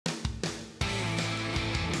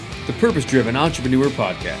the Purpose Driven Entrepreneur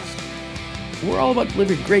Podcast. We're all about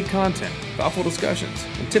delivering great content, thoughtful discussions,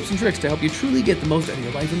 and tips and tricks to help you truly get the most out of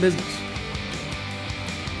your life and business.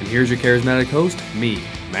 And here's your charismatic host, me,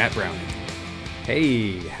 Matt Browning.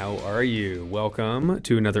 Hey, how are you? Welcome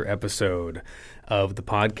to another episode of the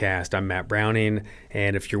podcast. I'm Matt Browning,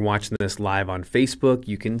 and if you're watching this live on Facebook,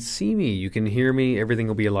 you can see me, you can hear me, everything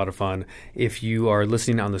will be a lot of fun. If you are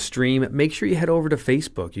listening on the stream, make sure you head over to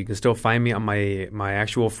Facebook. You can still find me on my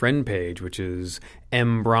actual friend page, which is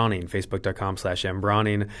M Browning, facebook.com/M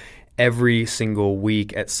Browning. Every single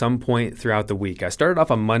week, at some point throughout the week. I started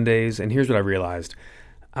off on Mondays, and here's what I realized.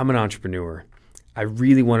 I'm an entrepreneur. I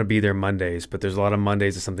really want to be there Mondays, but there's a lot of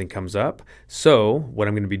Mondays that something comes up. So what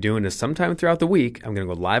I'm going to be doing is sometime throughout the week, I'm going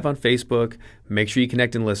to go live on Facebook. Make sure you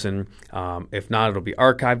connect and listen. If not, it'll be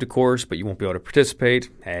archived, of course, but you won't be able to participate.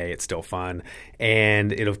 Hey, it's still fun.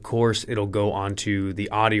 And it'll go onto the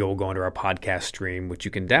audio, will go onto our podcast stream, which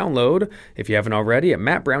you can download if you haven't already at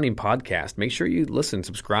Matt Browning Podcast. Make sure you listen,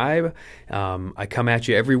 subscribe. I come at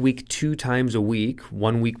you every week, 2 times a week.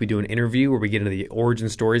 One week we do an interview where we get into the origin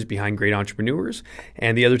stories behind great entrepreneurs.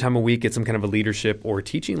 And the other time a week, get some kind of a leadership or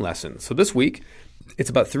teaching lesson. So this week, it's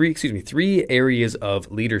about three areas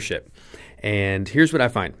of leadership. And here's what I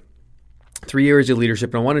find. 3 areas of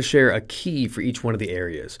leadership, and I want to share a key for each one of the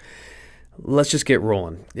areas. Let's just get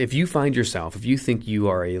rolling. If you think you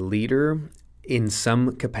are a leader in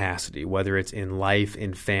some capacity, whether it's in life,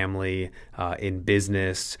 in family, in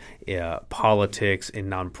business, politics, in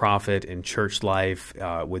nonprofit, in church life,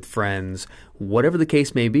 with friends, whatever the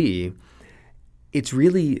case may be, it's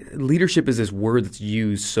really, leadership is this word that's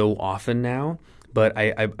used so often now, but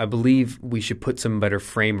I believe we should put some better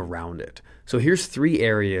frame around it. So here's 3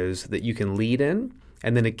 areas that you can lead in,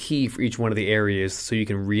 and then a key for each one of the areas so you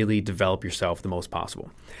can really develop yourself the most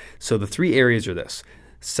possible. So the 3 areas are this: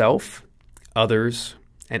 self, others,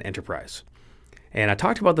 and enterprise. And I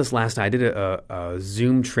talked about this last night. I did a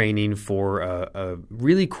Zoom training for a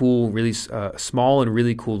really cool, really small and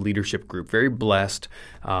really cool leadership group. Very blessed.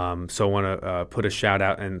 So I want to put a shout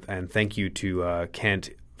out and thank you to Kent,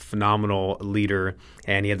 phenomenal leader.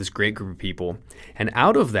 And he had this great group of people. And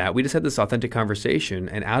out of that, we just had this authentic conversation.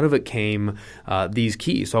 And out of it came these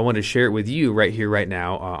keys. So I wanted to share it with you right here, right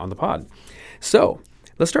now on the pod. So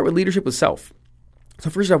let's start with leadership with self. So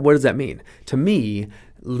first off, what does that mean? To me,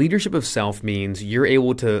 leadership of self means you're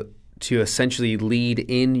able to essentially lead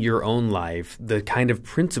in your own life the kind of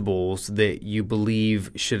principles that you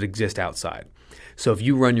believe should exist outside. So if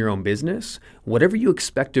you run your own business, whatever you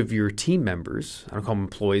expect of your team members, I don't call them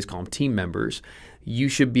employees, call them team members, you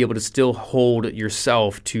should be able to still hold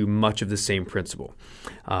yourself to much of the same principle.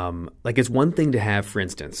 Like it's one thing to have, for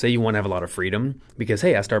instance, say you want to have a lot of freedom because,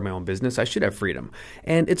 hey, I started my own business, I should have freedom.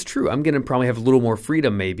 And it's true, I'm going to probably have a little more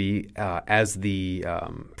freedom maybe as the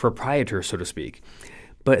proprietor, so to speak.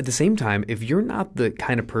 But at the same time, if you're not the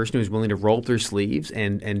kind of person who's willing to roll up their sleeves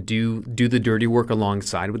and do the dirty work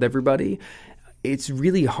alongside with everybody, it's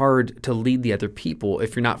really hard to lead the other people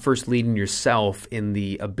if you're not first leading yourself in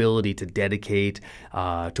the ability to dedicate,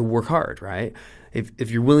 to work hard, right? If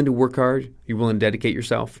you're willing to work hard, you're willing to dedicate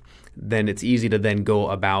yourself, then it's easy to then go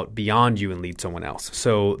about beyond you and lead someone else.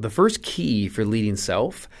 So the first key for leading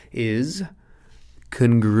self is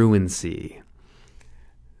congruency.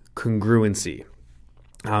 Congruency.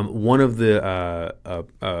 One of the,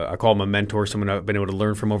 I call him a mentor, someone I've been able to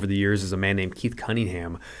learn from over the years, is a man named Keith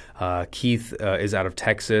Cunningham. Keith is out of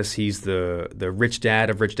Texas. He's the rich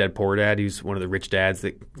dad of Rich Dad Poor Dad. He's one of the rich dads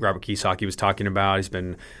that Robert Kiyosaki was talking about. He's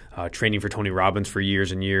been training for Tony Robbins for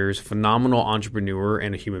years and years. Phenomenal entrepreneur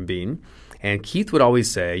and a human being. And Keith would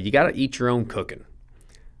always say, you got to eat your own cooking.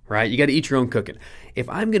 Right? You got to eat your own cooking. If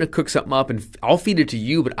I'm going to cook something up and I'll feed it to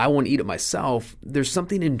you, but I want to eat it myself, there's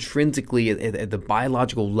something intrinsically at the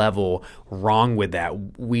biological level wrong with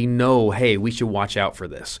that. We know, hey, we should watch out for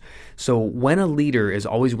this. So when a leader is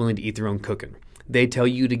always willing to eat their own cooking, they tell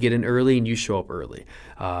you to get in early and you show up early.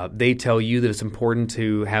 They tell you that it's important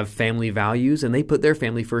to have family values and they put their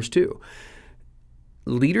family first too.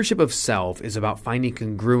 Leadership of self is about finding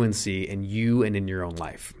congruency in you and in your own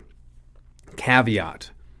life.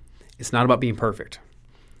 Caveat. It's not about being perfect.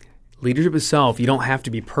 Leadership of self, you don't have to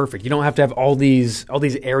be perfect. You don't have to have all these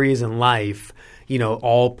areas in life,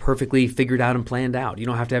 all perfectly figured out and planned out. You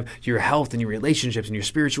don't have to have your health and your relationships and your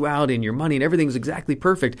spirituality and your money and everything's exactly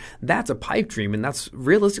perfect. That's a pipe dream, and that's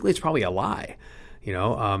realistically, it's probably a lie.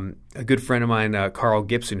 A good friend of mine, Carl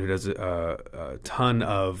Gibson, who does a ton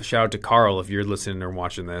of, shout out to Carl if you're listening or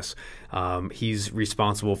watching this. He's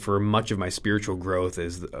responsible for much of my spiritual growth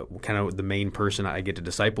as kind of the main person I get to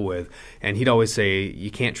disciple with. And he'd always say,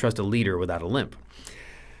 you can't trust a leader without a limp.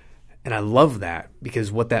 And I love that,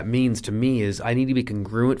 because what that means to me is I need to be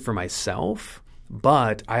congruent for myself,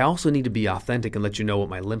 but I also need to be authentic and let you know what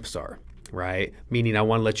my limps are, right? Meaning I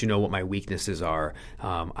want to let you know what my weaknesses are.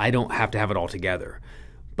 I don't have to have it all together.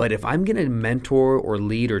 But if I'm going to mentor or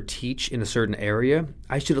lead or teach in a certain area,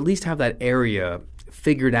 I should at least have that area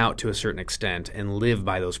figured out to a certain extent and live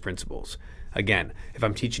by those principles. Again, if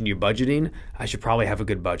I'm teaching you budgeting, I should probably have a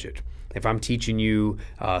good budget. If I'm teaching you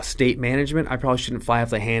state management, I probably shouldn't fly off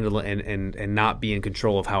the handle and not be in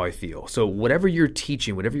control of how I feel. So whatever you're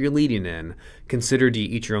teaching, whatever you're leading in, consider to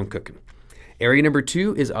eat your own cooking. Area number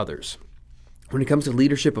 2 is others. When it comes to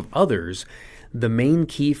leadership of others, the main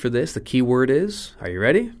key for this, the key word is, are you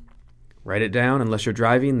ready? Write it down. Unless you're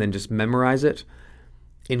driving, then just memorize it.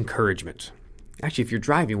 Encouragement. Actually, if you're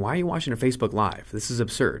driving, why are you watching a Facebook Live? This is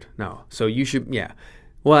absurd. No. So you should,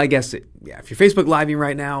 Well, I guess, if you're Facebook Living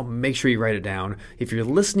right now, make sure you write it down. If you're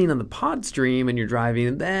listening on the pod stream and you're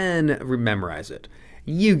driving, then memorize it.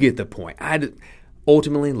 You get the point.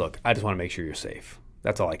 Ultimately, look, I just want to make sure you're safe.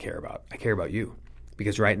 That's all I care about. I care about you.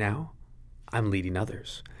 Because right now, I'm leading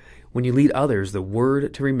others. When you lead others, the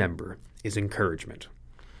word to remember is encouragement.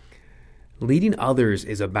 Leading others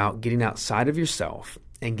is about getting outside of yourself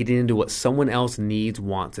and getting into what someone else needs,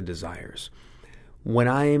 wants, and desires. When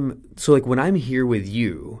I'm here with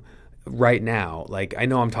you right now, I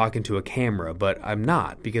know I'm talking to a camera, but I'm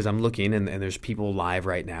not, because I'm looking and there's people live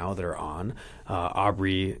right now that are on.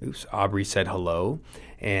 Aubrey said hello.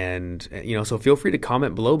 And, so feel free to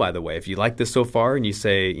comment below, by the way. If you like this so far and you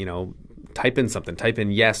say, type in something, type in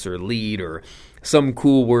yes or lead or some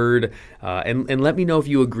cool word, and let me know if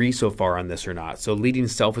you agree so far on this or not. So leading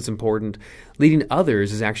self is important. Leading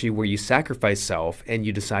others is actually where you sacrifice self and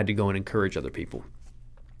you decide to go and encourage other people.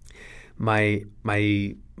 My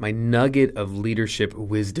nugget of leadership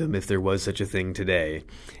wisdom, if there was such a thing today,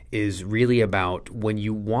 is really about when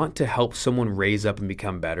you want to help someone raise up and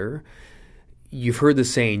become better. You've heard the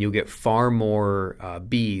saying, you'll get far more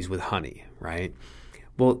bees with honey, right?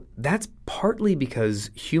 Well, that's partly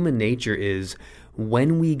because human nature is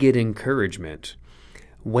when we get encouragement,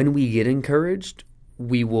 when we get encouraged,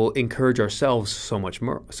 we will encourage ourselves so much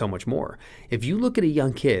more. If you look at a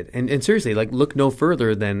young kid, and seriously, look no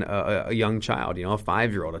further than a young child, a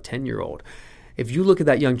 5-year-old, a 10-year-old. If you look at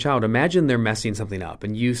that young child, imagine they're messing something up,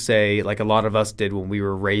 and you say, like a lot of us did when we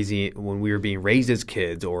were being raised as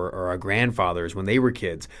kids, or our grandfathers when they were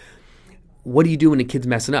kids. What do you do when a kid's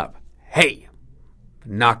messing up? Hey,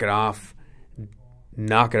 knock it off,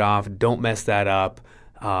 don't mess that up,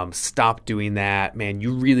 stop doing that, man,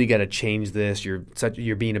 you really got to change this,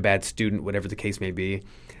 you're being a bad student, whatever the case may be.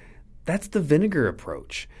 That's the vinegar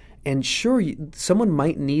approach. And sure, someone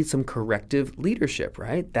might need some corrective leadership,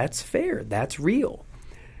 right? That's fair, that's real.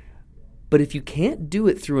 But if you can't do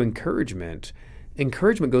it through encouragement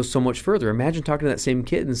goes so much further. Imagine talking to that same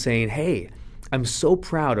kid and saying, hey, I'm so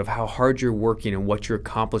proud of how hard you're working and what you're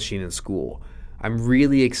accomplishing in school. I'm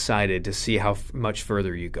really excited to see how much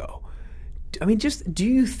further you go. I mean, do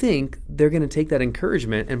you think they're going to take that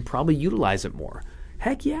encouragement and probably utilize it more?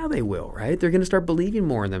 Heck yeah, they will, right? They're going to start believing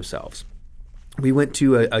more in themselves. We went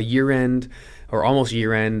to a year-end, or almost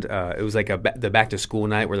year-end. It was like the back-to-school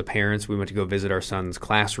night where we went to go visit our son's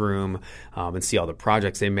classroom and see all the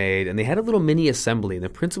projects they made. And they had a little mini assembly, and the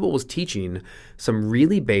principal was teaching some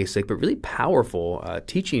really basic but really powerful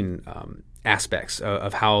teaching aspects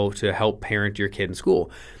of how to help parent your kid in school.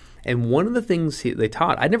 And one of the things they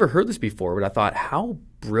taught, I'd never heard this before, but I thought, how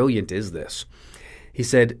brilliant is this? He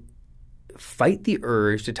said, fight the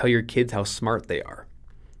urge to tell your kids how smart they are.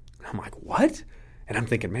 And I'm like, what? And I'm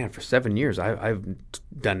thinking, man, for 7 years, I've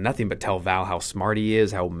done nothing but tell Val how smart he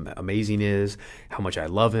is, how amazing he is, how much I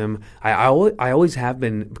love him. I always have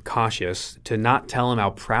been cautious to not tell him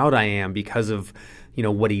how proud I am because of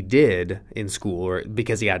what he did in school, or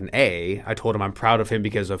because he had an A. I told him I'm proud of him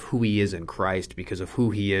because of who he is in Christ, because of who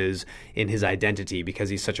he is in his identity, because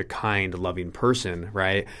he's such a kind, loving person,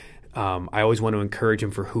 right? I always want to encourage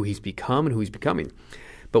him for who he's become and who he's becoming.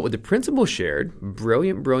 But what the principal shared,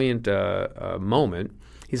 brilliant moment,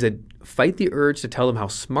 he said, fight the urge to tell them how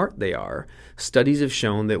smart they are. Studies have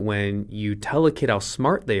shown that when you tell a kid how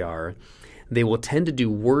smart they are, they will tend to do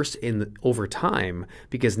worse over time,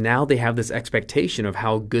 because now they have this expectation of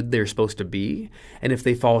how good they're supposed to be, and if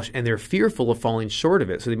they fall, and they're fearful of falling short of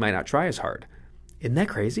it, so they might not try as hard. Isn't that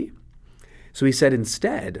crazy? So he said,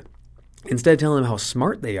 instead of telling them how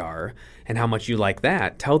smart they are and how much you like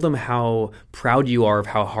that, tell them how proud you are of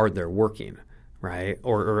how hard they're working, right?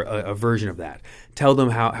 Or a version of that. Tell them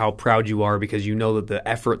how proud you are because you know that the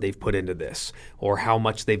effort they've put into this, or how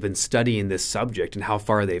much they've been studying this subject and how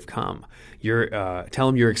far they've come. Tell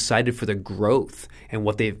them you're excited for the growth and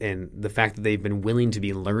the fact that they've been willing to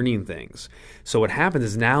be learning things. So what happens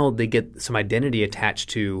is now they get some identity attached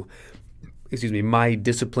to, my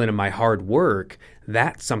discipline and my hard work.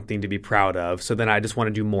 That's something to be proud of. So then I just want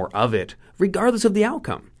to do more of it, regardless of the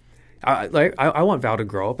outcome. I want Val to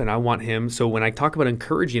grow up, and I want him. So when I talk about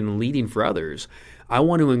encouraging and leading for others, I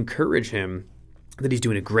want to encourage him that he's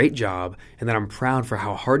doing a great job, and that I'm proud for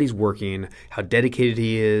how hard he's working, how dedicated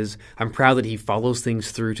he is. I'm proud that he follows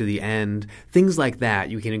things through to the end. Things like that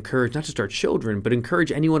you can encourage not just our children, but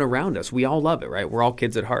encourage anyone around us. We all love it, right? We're all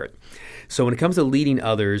kids at heart. So when it comes to leading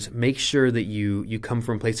others, make sure that you come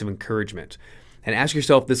from a place of encouragement, and ask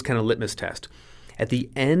yourself this kind of litmus test. At the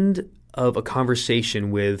end of a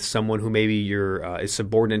conversation with someone who maybe is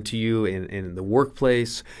subordinate to you in the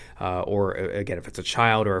workplace, or again, if it's a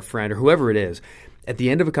child or a friend or whoever it is, at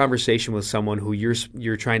the end of a conversation with someone who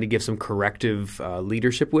you're trying to give some corrective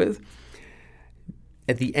leadership with,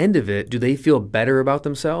 at the end of it, do they feel better about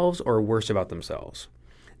themselves or worse about themselves?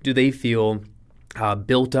 Do they feel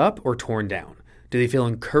built up or torn down? Do they feel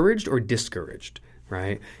encouraged or discouraged?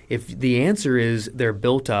 Right? If the answer is they're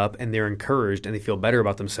built up and they're encouraged and they feel better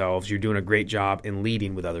about themselves, you're doing a great job in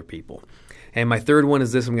leading with other people. And my third one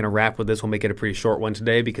is this. I'm going to wrap with this. We'll make it a pretty short one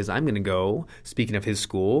today because I'm going to go, speaking of his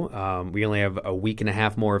school, we only have a week and a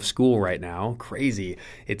half more of school right now. Crazy.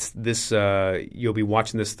 It's this, you'll be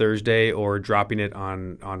watching this Thursday or dropping it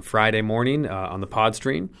on Friday morning on the pod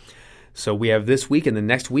stream. So we have this week, and the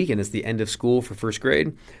next weekend is the end of school for first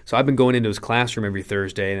grade. So I've been going into his classroom every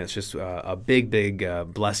Thursday, and it's just a big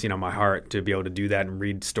blessing on my heart to be able to do that and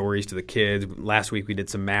read stories to the kids. Last week we did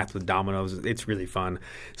some math with dominoes. It's really fun.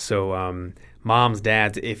 So moms,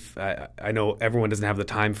 dads, if I know everyone doesn't have the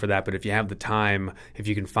time for that, but if you have the time, if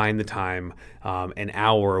you can find the time, an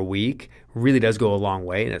hour a week really does go a long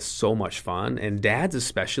way, and it's so much fun. And dads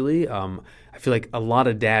especially, I feel like a lot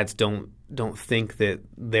of dads don't think that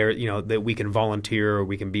that we can volunteer or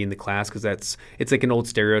we can be in the class because it's like an old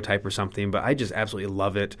stereotype or something. But I just absolutely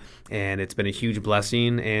love it, and it's been a huge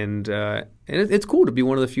blessing. And it's cool to be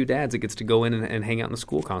one of the few dads that gets to go in and hang out in the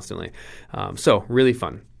school constantly. So really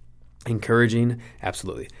fun. Encouraging,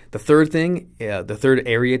 absolutely. The third thing, the third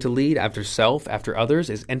area to lead after self, after others,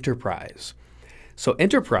 is enterprise. So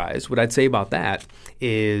enterprise, what I'd say about that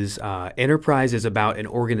is enterprise is about an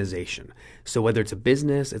organization. So whether it's a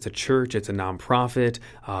business, it's a church, it's a nonprofit,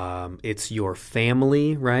 it's your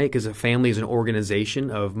family, right? Because a family is an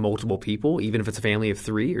organization of multiple people, even if it's a family of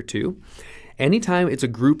 3 or 2. Anytime it's a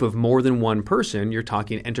group of more than one person, you're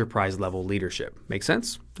talking enterprise level leadership. Make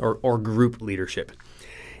sense? Or group leadership.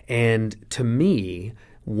 And to me,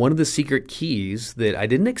 one of the secret keys that I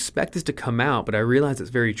didn't expect this to come out, but I realize it's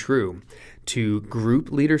very true, to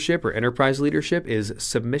group leadership or enterprise leadership is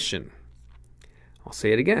submission. I'll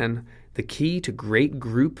say it again. The key to great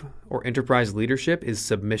group or enterprise leadership is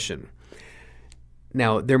submission.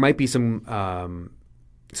 Now, there might be some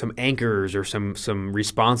anchors or some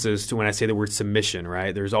responses to when I say the word submission,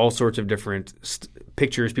 right? There's all sorts of different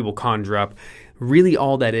pictures people conjure up. Really,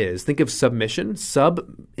 all that is, think of submission. Sub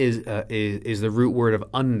is the root word of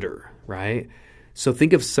under, right? So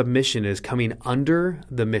think of submission as coming under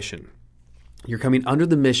the mission. You're coming under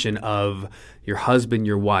the mission of your husband,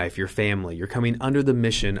 your wife, your family. You're coming under the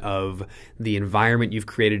mission of the environment you've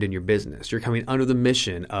created in your business. You're coming under the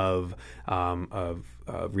mission of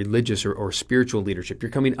religious or spiritual leadership.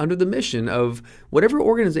 You're coming under the mission of whatever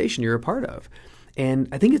organization you're a part of. And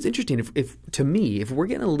I think it's interesting if we're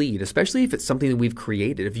going to lead, especially if it's something that we've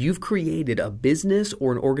created, if you've created a business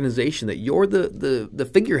or an organization that you're the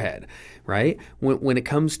figurehead, right? When it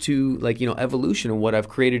comes to evolution and what I've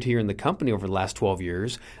created here in the company over the last 12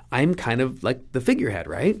 years, I'm kind of like the figurehead,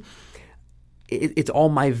 right? It's all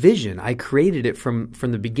my vision. I created it from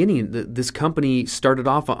the beginning. This company started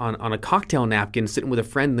off on a cocktail napkin sitting with a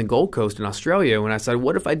friend in the Gold Coast in Australia when I said,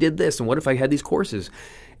 what if I did this and what if I had these courses?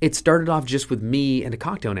 It started off just with me and a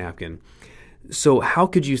cocktail napkin. So how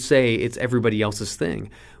could you say it's everybody else's thing?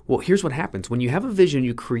 Well, here's what happens. When you have a vision,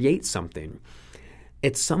 you create something.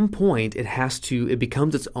 At some point, it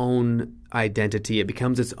becomes its own identity. It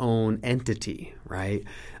becomes its own entity, right?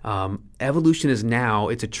 Evolution is now,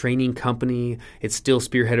 it's a training company. It's still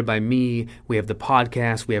spearheaded by me. We have the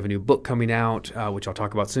podcast. We have a new book coming out, which I'll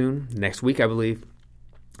talk about soon, next week, I believe.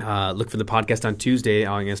 Look for the podcast on Tuesday.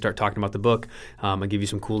 I'm going to start talking about the book. I'll give you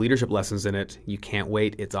some cool leadership lessons in it. You can't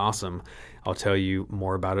wait. It's awesome. I'll tell you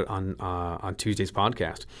more about it on Tuesday's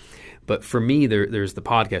podcast. But for me, there's the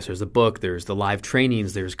podcast, there's the book, there's the live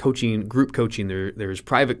trainings, there's coaching, group coaching, there's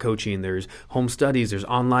private coaching, there's home studies, there's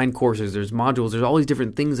online courses, there's modules, there's all these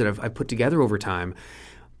different things that I've put together over time.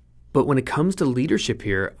 But when it comes to leadership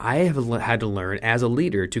here, I have had to learn as a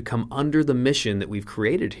leader to come under the mission that we've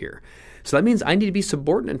created here. So that means I need to be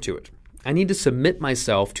subordinate to it. I need to submit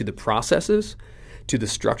myself to the processes, to the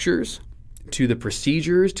structures, to the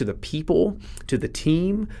procedures, to the people, to the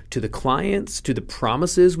team, to the clients, to the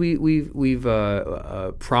promises we've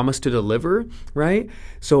promised to deliver, right?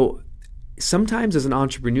 So sometimes as an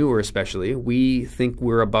entrepreneur especially, we think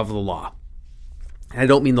we're above the law. I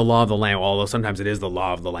don't mean the law of the land, although sometimes it is the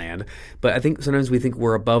law of the land. But I think sometimes we think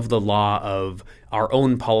we're above the law of our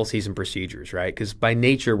own policies and procedures, right? Because by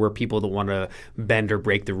nature, we're people that want to bend or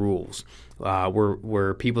break the rules.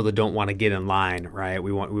 We're people that don't want to get in line, right?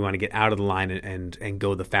 We want to get out of the line and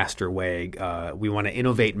go the faster way. We want to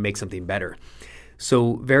innovate and make something better.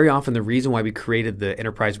 So very often the reason why we created the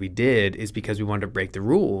enterprise we did is because we wanted to break the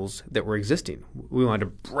rules that were existing. We wanted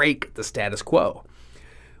to break the status quo.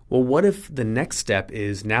 Well, what if the next step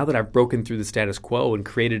is, now that I've broken through the status quo and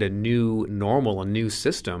created a new normal, a new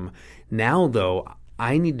system, now though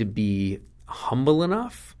I need to be humble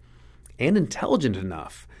enough and intelligent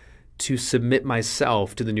enough to submit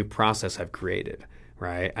myself to the new process I've created,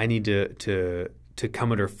 right? I need to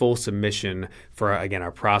come under full submission for, again,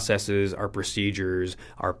 our processes, our procedures,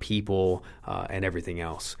 our people, and everything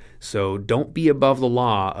else. So don't be above the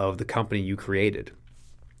law of the company you created.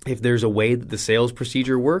 If there's a way that the sales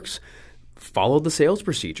procedure works, follow the sales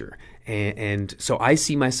procedure. And so I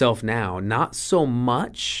see myself now, not so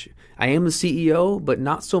much, I am the CEO, but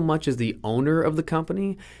not so much as the owner of the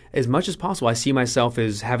company. As much as possible, I see myself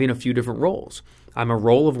as having a few different roles. I'm a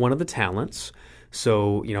role of one of the talents.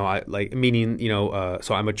 So,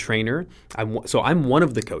 so I'm a trainer. I'm one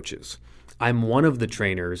of the coaches. I'm one of the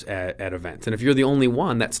trainers at events. And if you're the only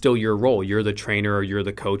one, that's still your role. You're the trainer, or you're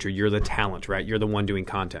the coach, or you're the talent, right? You're the one doing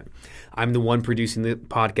content. I'm the one producing the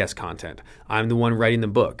podcast content. I'm the one writing the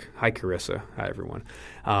book. Hi, Carissa. Hi, everyone.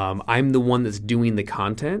 I'm the one that's doing the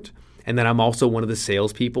content. And then I'm also one of the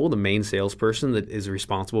salespeople, the main salesperson that is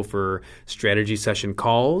responsible for strategy session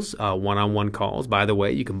calls, one-on-one calls. By the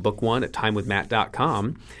way, you can book one at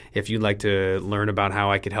timewithmatt.com if you'd like to learn about how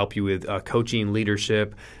I could help you with coaching,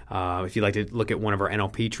 leadership. If you'd like to look at one of our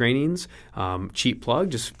NLP trainings, cheap plug,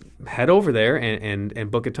 just head over there and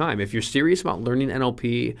book a time. If you're serious about learning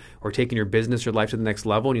NLP or taking your business or life to the next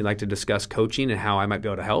level and you'd like to discuss coaching and how I might be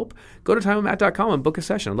able to help, go to timewithmatt.com and book a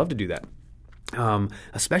session. I'd love to do that.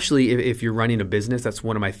 Especially if you're running a business, that's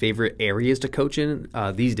one of my favorite areas to coach in,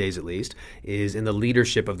 these days at least, is in the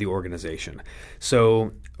leadership of the organization.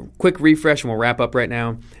 So quick refresh and we'll wrap up right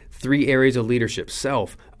now. 3 areas of leadership: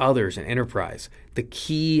 self, others, and enterprise. The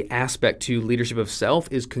key aspect to leadership of self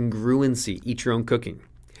is congruency, eat your own cooking.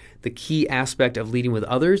 The key aspect of leading with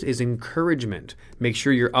others is encouragement. Make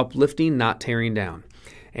sure you're uplifting, not tearing down.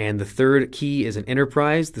 And the third key is an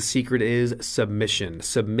enterprise. The secret is submission.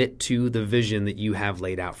 Submit to the vision that you have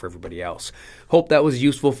laid out for everybody else. Hope that was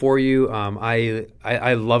useful for you.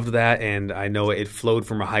 I loved that, and I know it flowed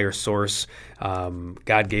from a higher source.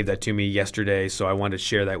 God gave that to me yesterday, so I wanted to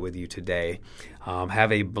share that with you today.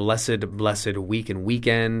 Have a blessed week and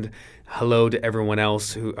weekend. Hello to everyone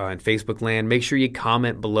else who in Facebook land. Make sure you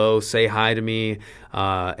comment below, say hi to me.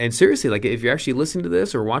 And seriously, like if you're actually listening to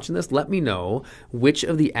this or watching this, let me know which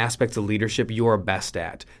of the aspects of leadership you're best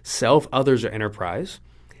at: self, others, or enterprise.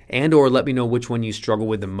 And or let me know which one you struggle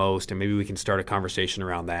with the most, and maybe we can start a conversation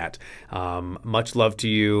around that. Much love to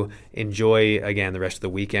you. Enjoy, again, the rest of the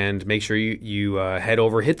weekend. Make sure you head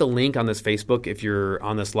over, hit the link on this Facebook if you're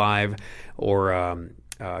on this live, or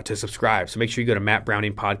to subscribe. So make sure you go to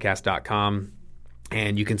mattbrowningpodcast.com.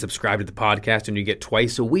 And you can subscribe to the podcast, and you get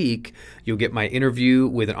twice a week. You'll get my interview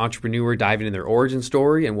with an entrepreneur diving in their origin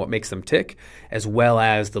story and what makes them tick, as well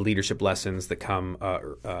as the leadership lessons that come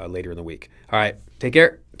later in the week. All right, take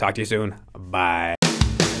care. Talk to you soon. Bye.